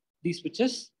these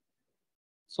switches.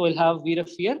 So I'll have VREF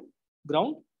here,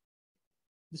 ground.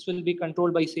 This will be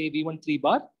controlled by say V1 3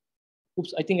 bar.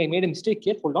 Oops, I think I made a mistake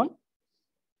here. Hold on.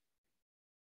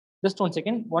 Just 1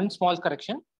 second, one small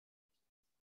correction.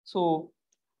 So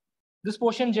this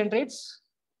portion generates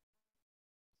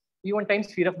V1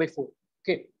 times VREF by 4.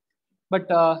 Okay. But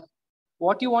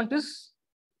what you want is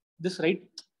this, right?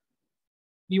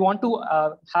 We want to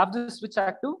have this switch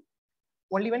active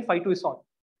only when phi 2 is on.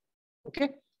 Okay.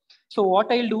 So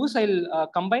what I'll do is I'll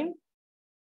combine.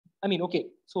 I mean, okay.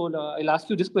 So I'll ask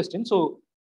you this question. So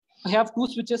I have 2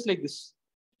 switches like this.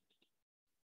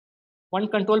 One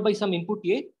controlled by some input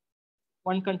A,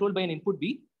 one controlled by an input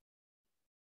B.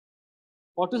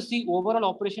 What is the overall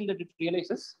operation that it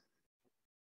realizes?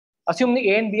 Assuming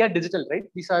A and B are digital, right?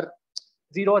 These are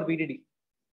 0 or VDD.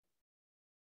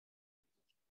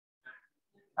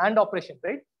 and operation,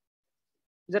 right?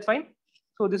 Is that fine?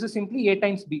 So this is simply A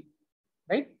times B,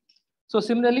 right? So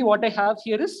similarly, what I have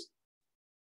here is,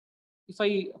 if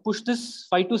I push this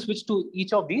phi2 switch to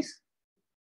each of these,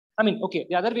 I mean, okay,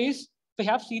 the other way is, if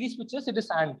I have series switches, it is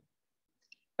AND.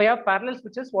 If I have parallel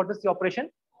switches, what is the operation?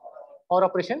 OR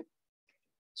operation.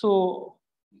 So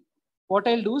what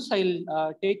I'll do is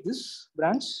I'll take this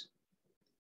branch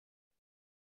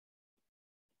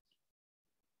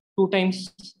 2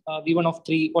 times V1 of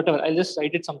 3, whatever. I'll just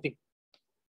write it something.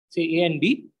 Say A and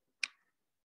B.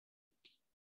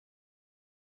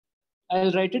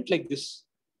 I'll write it like this.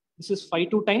 This is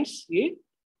phi2 times A,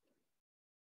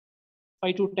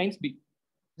 phi2 times B.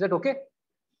 Is that okay?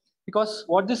 Because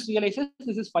what this realizes,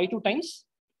 this is phi2 times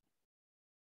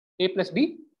A plus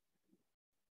B.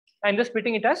 I'm just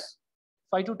splitting it as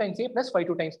phi2 times A plus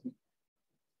phi2 times B,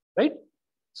 right?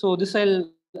 So this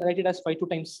I'll write it as phi2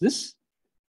 times this.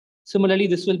 Similarly,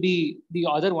 this will be the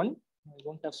other one. I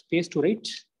don't have space to write.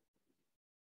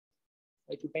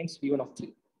 phi2 times V1 of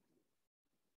 3.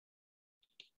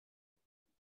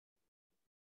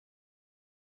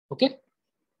 Okay.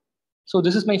 So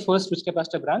this is my first switch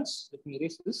capacitor branch. Let me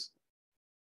erase this.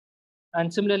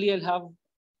 And similarly, I'll have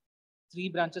 3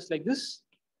 branches like this.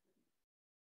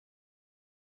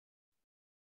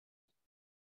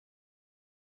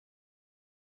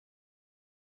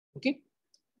 Okay.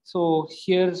 So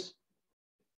here,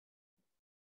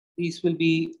 these will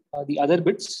be the other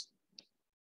bits.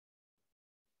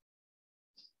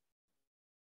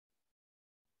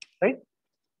 Right.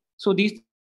 So these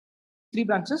 3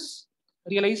 branches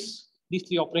realize these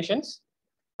 3 operations.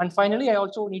 And finally, I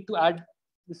also need to add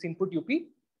this input UP.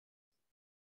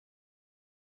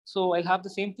 So I'll have the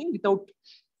same thing without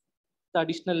the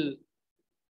additional,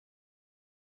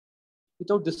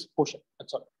 without this portion.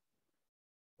 That's all.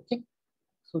 Okay.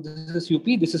 So this is UP,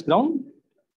 this is ground.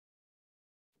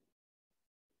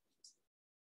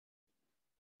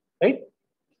 Right.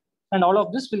 And all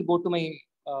of this will go to my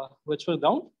virtual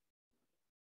ground.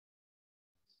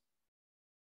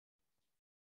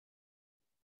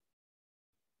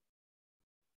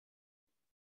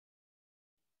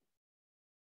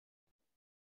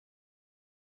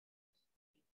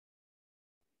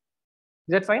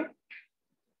 Is that fine?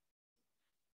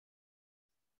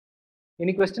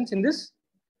 Any questions in this?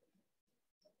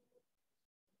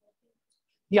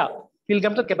 Yeah, we'll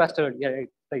come to capacitor. Yeah,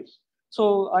 right.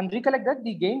 So, and recollect that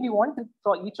the gain we want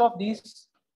for each of these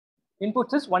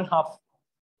inputs is 1/2,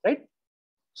 right?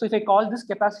 So if I call this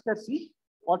capacitor C,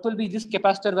 what will be this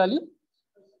capacitor value?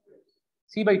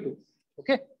 C by 2.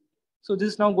 Okay. So this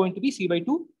is now going to be C by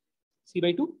 2, C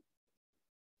by 2,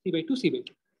 C by 2, C by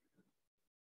 2.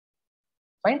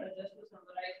 Fine. Just to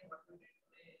summarize what we did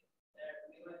today, that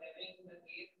we were having the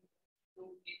gain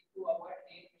to avoid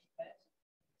gain mismatch.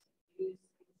 Use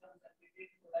some circuitry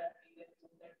so that we can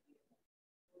use that gain.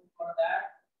 So for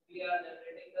that, we are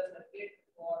generating the circuit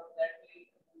for that we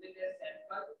use a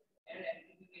sample and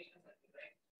amplification circuit,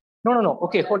 right? No.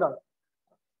 Okay, hold on.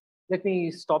 Let me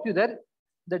stop you there.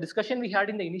 The discussion we had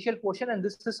in the initial portion, and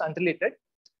this is unrelated.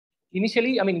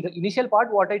 Initially, I mean, the initial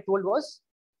part, what I told was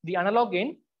the analog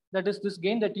gain, that is this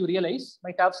gain that you realize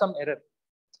might have some error.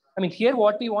 I mean, here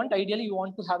what we want, ideally, you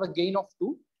want to have a gain of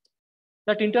 2.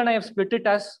 That in turn, I have split it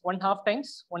as 1/2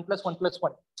 times 1 plus 1 plus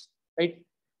 1, right?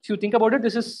 If you think about it,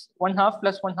 this is 1/2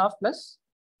 plus 1/2 plus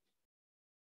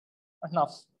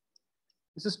 1/2.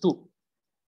 This is 2.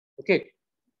 Okay.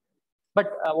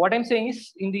 But what I'm saying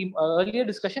is, in the earlier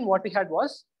discussion, what we had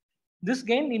was this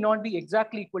gain need not be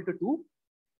exactly equal to 2.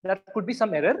 There could be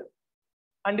some error.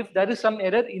 And if there is some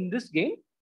error in this gain,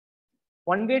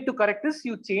 one way to correct this,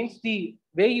 you change the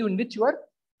way in which you are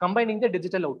combining the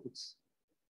digital outputs.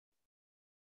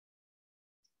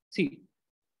 See.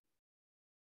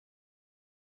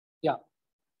 Yeah.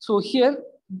 So here,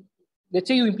 let's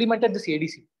say you implemented this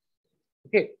ADC.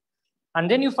 Okay. And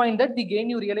then you find that the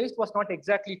gain you realized was not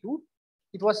exactly 2.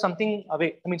 It was something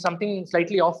away. I mean, something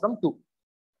slightly off from 2.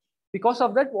 Because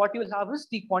of that, what you will have is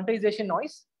the quantization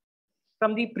noise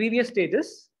from the previous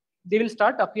stages. They will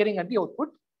start appearing at the output.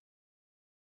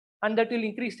 And that will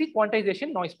increase the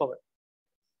quantization noise power.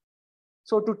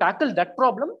 So to tackle that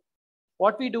problem,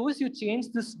 what we do is you change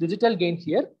this digital gain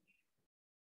here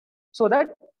so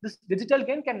that this digital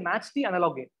gain can match the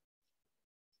analog gain.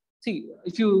 See,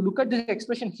 if you look at this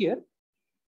expression here,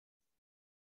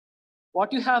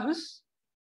 what you have is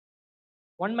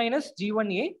 1 minus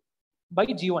G1A by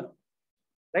G1,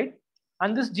 right?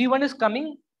 And this G1 is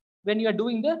coming when you are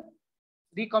doing the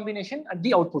recombination at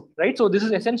the output, right? So this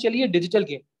is essentially a digital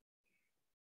gain.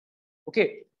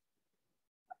 Okay.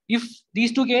 If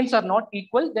these two gains are not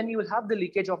equal, then you will have the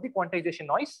leakage of the quantization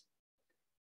noise.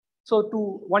 So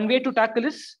one way to tackle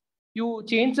is you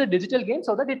change the digital gain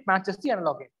so that it matches the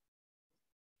analog gain.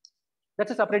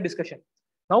 That's a separate discussion.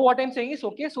 Now what I'm saying is,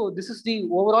 okay, so this is the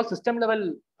overall system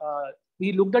level.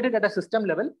 We looked at it at a system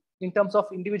level in terms of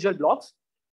individual blocks.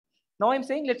 Now I'm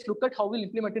saying let's look at how we'll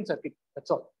implement in circuit.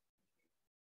 That's all.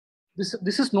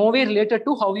 This is no way related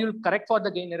to how you'll correct for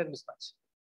the gain error mismatch.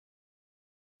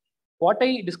 What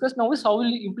I discussed now is how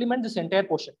we'll implement this entire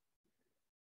portion.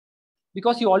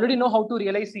 Because you already know how to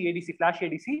realize the ADC, flash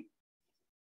ADC.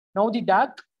 Now the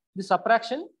DAC, the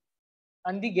subtraction,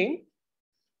 and the gain,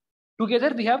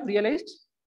 together we have realized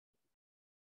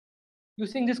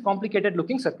using this complicated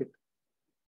looking circuit.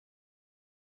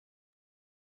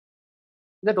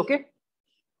 Is that okay?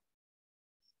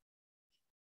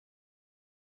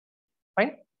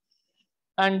 Fine.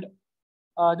 And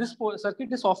this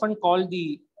circuit is often called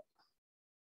the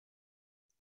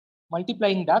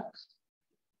multiplying DAC,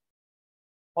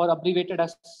 or abbreviated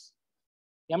as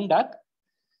MDAC,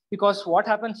 because what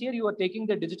happens here, you are taking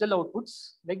the digital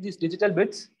outputs, like these digital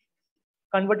bits,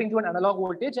 converting to an analog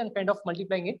voltage and kind of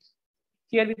multiplying it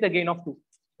here with the gain of 2,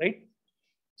 right?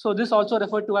 So this also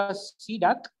referred to as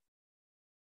CDAC,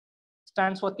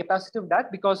 stands for capacitive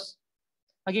DAC, because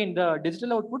again, the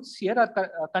digital outputs here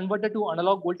are converted to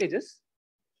analog voltages,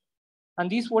 and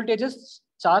these voltages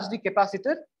charge the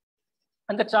capacitor,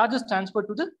 and the charge is transferred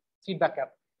to the feedback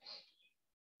cap.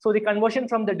 So the conversion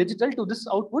from the digital to this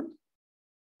output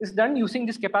is done using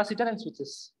this capacitor and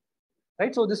switches,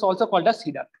 right? So this is also called as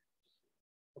CDAC.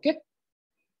 Okay.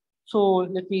 So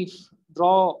let me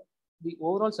draw the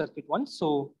overall circuit once.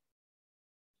 So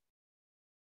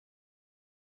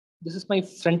this is my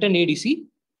front-end ADC.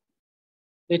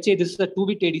 Let's say this is a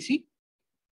 2-bit ADC.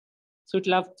 So it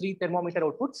will have 3 thermometer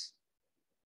outputs.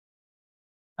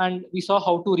 And we saw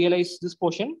how to realize this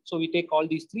portion. So we take all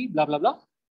these 3, blah, blah, blah,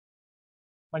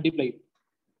 multiply it,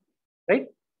 right?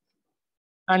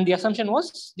 And the assumption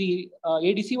was the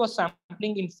ADC was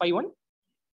sampling in phi 1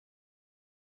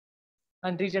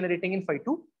 and regenerating in phi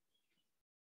 2.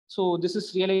 So this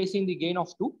is realizing the gain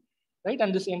of 2, right?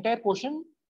 And this entire portion,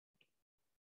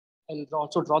 I'll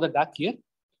also draw the DAC here.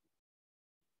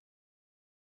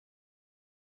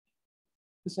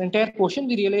 This entire portion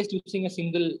we realized using a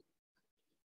single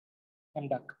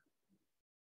MDAC,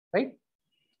 right?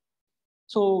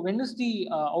 So when is the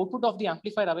output of the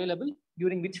amplifier available?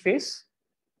 During which phase?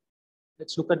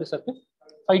 Let's look at the circuit.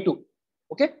 Phi 2.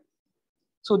 Okay.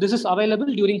 So this is available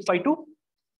during phi 2,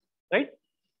 right?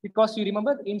 Because you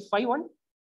remember in phi 1,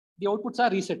 the outputs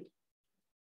are reset.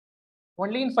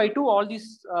 Only in phi 2, all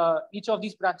these each of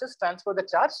these branches transfer the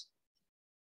charge,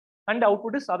 and the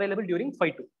output is available during phi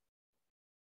 2.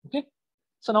 Okay.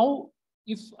 So now,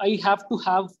 if I have to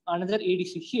have another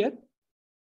ADC here,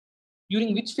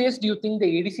 during which phase do you think the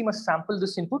ADC must sample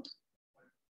this input?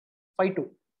 Phi 2. Is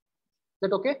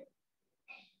that okay?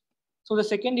 So the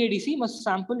second ADC must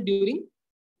sample during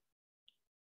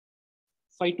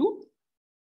phi 2,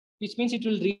 which means it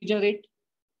will regenerate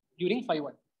during phi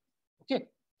 1. Okay.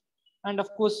 And of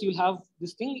course, you'll have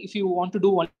this thing if you want to do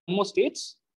one more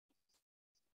states.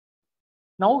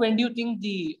 Now, when do you think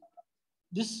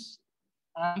this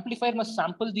amplifier must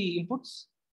sample the inputs?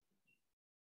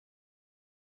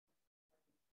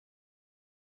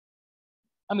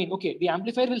 I mean, okay, the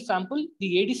amplifier will sample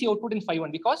the ADC output in phi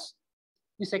 1 because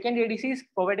the second ADC is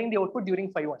providing the output during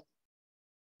phi 1,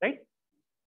 right?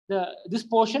 This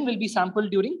portion will be sampled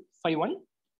during phi 1.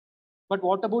 But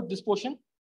what about this portion?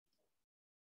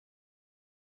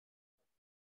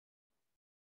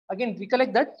 Again,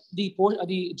 recollect that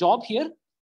the job here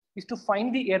is to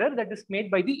find the error that is made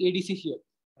by the ADC here,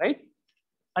 right?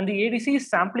 And the ADC is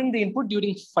sampling the input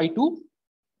during phi 2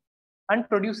 and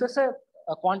produces a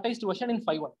quantized version in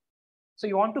phi 1. So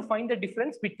you want to find the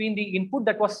difference between the input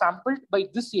that was sampled by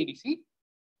this ADC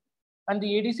and the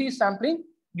ADC is sampling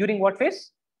during what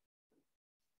phase?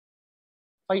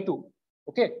 Phi 2.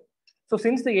 Okay. So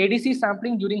since the ADC is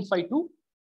sampling during phi 2,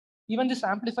 even this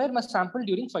amplifier must sample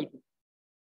during phi 2.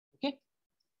 Okay.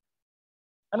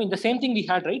 I mean, the same thing we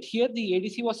had, right? Here, the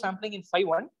ADC was sampling in phi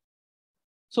 1.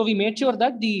 So we made sure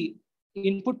that the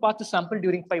input path is sampled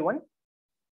during phi 1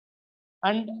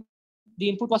 and the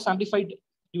input was amplified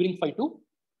during phi 2.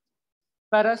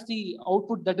 Whereas the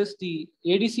output, that is the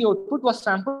ADC output, was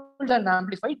sampled and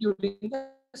amplified during the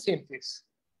same phase.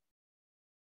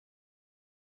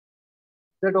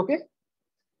 Is that okay?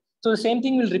 So the same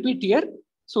thing will repeat here.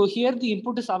 So here the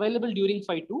input is available during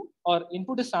phi 2 or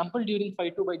input is sampled during phi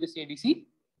 2 by this ADC.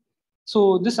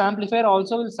 So this amplifier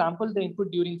also will sample the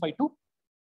input during phi 2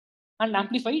 and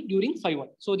amplify during phi 1.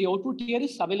 So the output here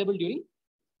is available during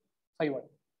phi 1.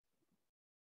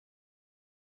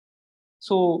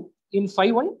 So in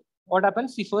phi 1, what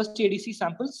happens? The first ADC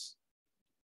samples.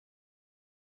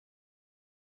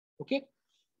 Okay.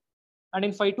 And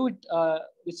in phi 2,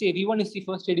 let's say V1 is the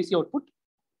first ADC output.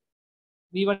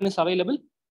 V1 is available,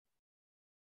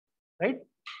 right?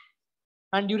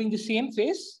 And during the same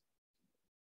phase,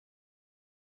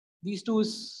 these two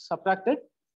is subtracted,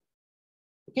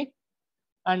 okay,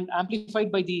 and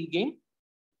amplified by the gain.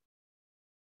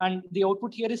 And the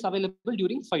output here is available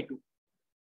during phi 2.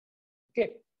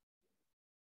 Okay.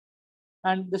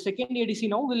 And the second ADC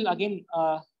now will again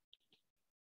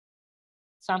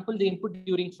sample the input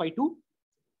during phi 2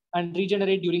 and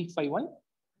regenerate during phi 1.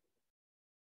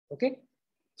 Okay.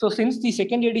 So since the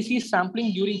second ADC is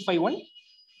sampling during phi 1,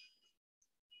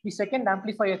 the second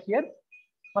amplifier here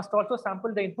must also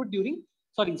sample the input during,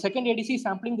 second ADC is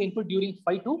sampling the input during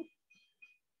phi 2.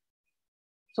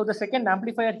 So the second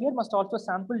amplifier here must also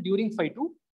sample during phi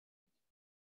 2.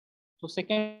 So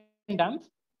second amp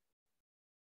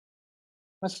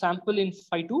must sample in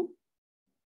phi 2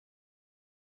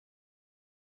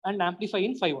 and amplify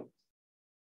in phi 1.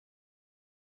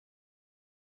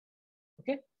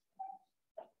 Okay.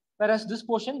 Whereas this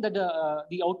portion, that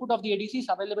the output of the ADC is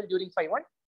available during phi 1.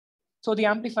 So the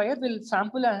amplifier will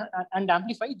sample and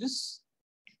amplify this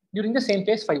during the same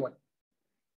phase phi 1. Is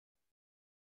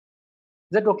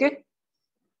that okay?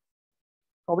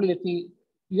 Probably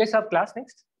you guys have class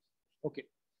next? Okay.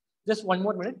 Just one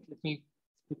more minute. Let me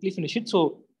quickly finish it.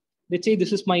 So let's say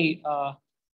this is my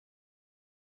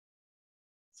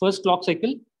first clock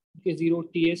cycle. Okay, 0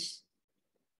 TS,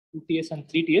 2 TS, and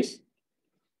 3 TS.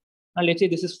 And let's say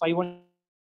this is phi 1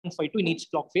 and phi 2 in each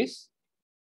clock phase.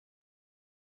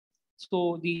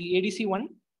 So the ADC 1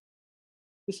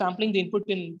 is sampling the input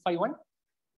in phi 1.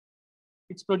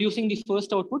 It's producing the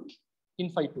first output in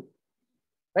phi 2,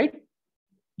 right?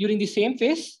 During the same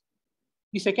phase,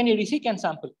 the second ADC can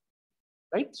sample,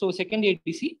 right? So second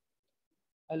ADC,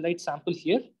 I'll write sample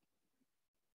here.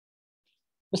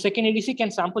 The second ADC can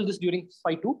sample this during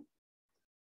phi 2.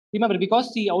 Remember,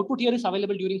 because the output here is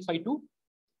available during phi 2,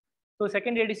 so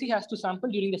second ADC has to sample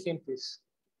during the same phase,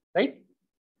 right?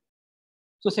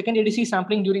 So second ADC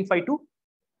sampling during phi 2,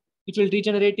 it will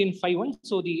regenerate in phi 1.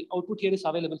 So the output here is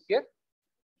available here.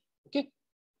 Okay.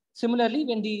 Similarly,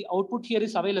 when the output here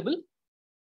is available,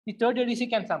 the third ADC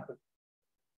can sample.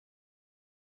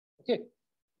 Okay.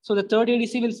 So the third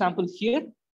ADC will sample here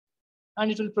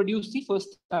and it will produce the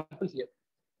first sample here.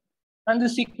 And the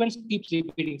sequence keeps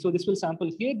repeating. So this will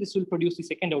sample here, this will produce the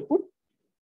second output.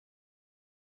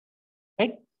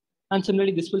 Right? And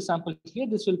similarly, this will sample here,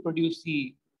 this will produce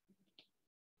the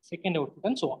second output,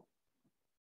 and so on.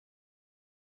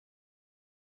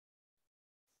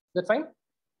 Is that fine?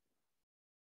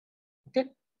 Okay.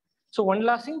 So one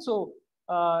last thing. So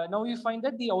now you find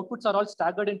that the outputs are all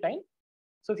staggered in time.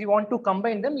 So if you want to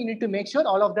combine them, you need to make sure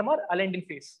all of them are aligned in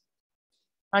phase.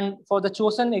 And for the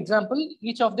chosen example,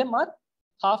 each of them are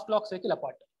half clock cycle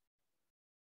apart.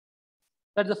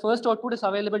 That the first output is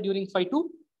available during phi 2.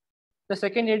 The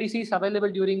second ADC is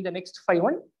available during the next phi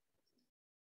 1.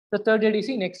 The third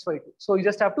ADC next phi 2. So you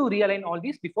just have to realign all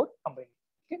these before combining.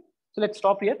 Okay. So let's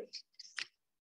stop here.